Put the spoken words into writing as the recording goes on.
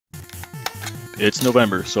It's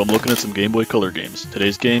November, so I'm looking at some Game Boy Color games.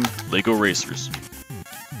 Today's game, Lego Racers.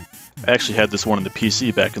 I actually had this one on the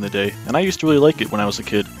PC back in the day, and I used to really like it when I was a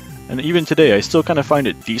kid. And even today, I still kind of find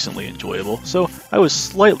it decently enjoyable, so I was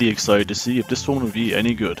slightly excited to see if this one would be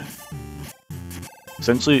any good.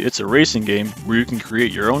 Essentially, it's a racing game where you can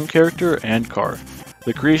create your own character and car.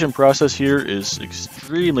 The creation process here is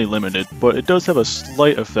extremely limited, but it does have a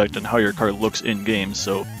slight effect on how your car looks in-game,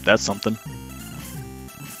 so that's something.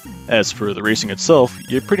 As for the racing itself,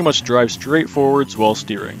 you pretty much drive straight forwards while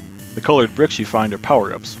steering. The colored bricks you find are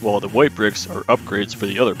power-ups, while the white bricks are upgrades for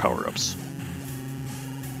the other power-ups.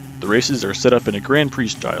 The races are set up in a Grand Prix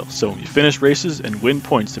style, so you finish races and win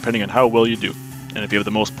points depending on how well you do. And if you have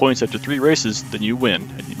the most points after 3 races, then you win,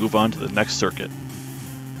 and you move on to the next circuit.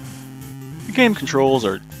 The game controls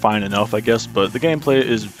are fine enough, I guess, but the gameplay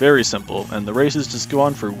is very simple, and the races just go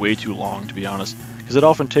on for way too long, to be honest, because it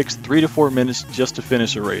often takes 3 to 4 minutes just to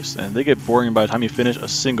finish a race, and they get boring by the time you finish a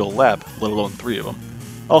single lap, let alone 3 of them.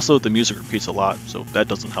 Also, the music repeats a lot, so that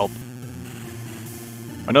doesn't help.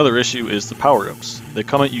 Another issue is the power-ups. They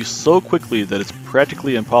come at you so quickly that it's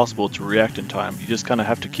practically impossible to react in time. You just kind of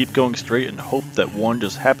have to keep going straight and hope that one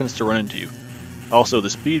just happens to run into you. Also, the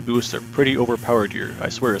speed boosts are pretty overpowered here. I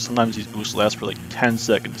swear, sometimes these boosts last for like 10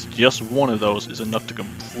 seconds. Just one of those is enough to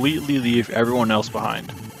completely leave everyone else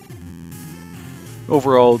behind.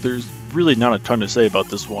 Overall, there's really not a ton to say about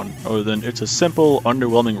this one, other than it's a simple,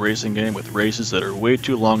 underwhelming racing game with races that are way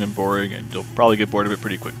too long and boring, and you'll probably get bored of it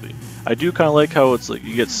pretty quickly. I do kind of like how it's like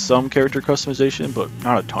you get some character customization, but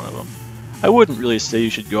not a ton of them. I wouldn't really say you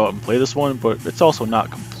should go out and play this one, but it's also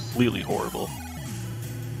not completely horrible.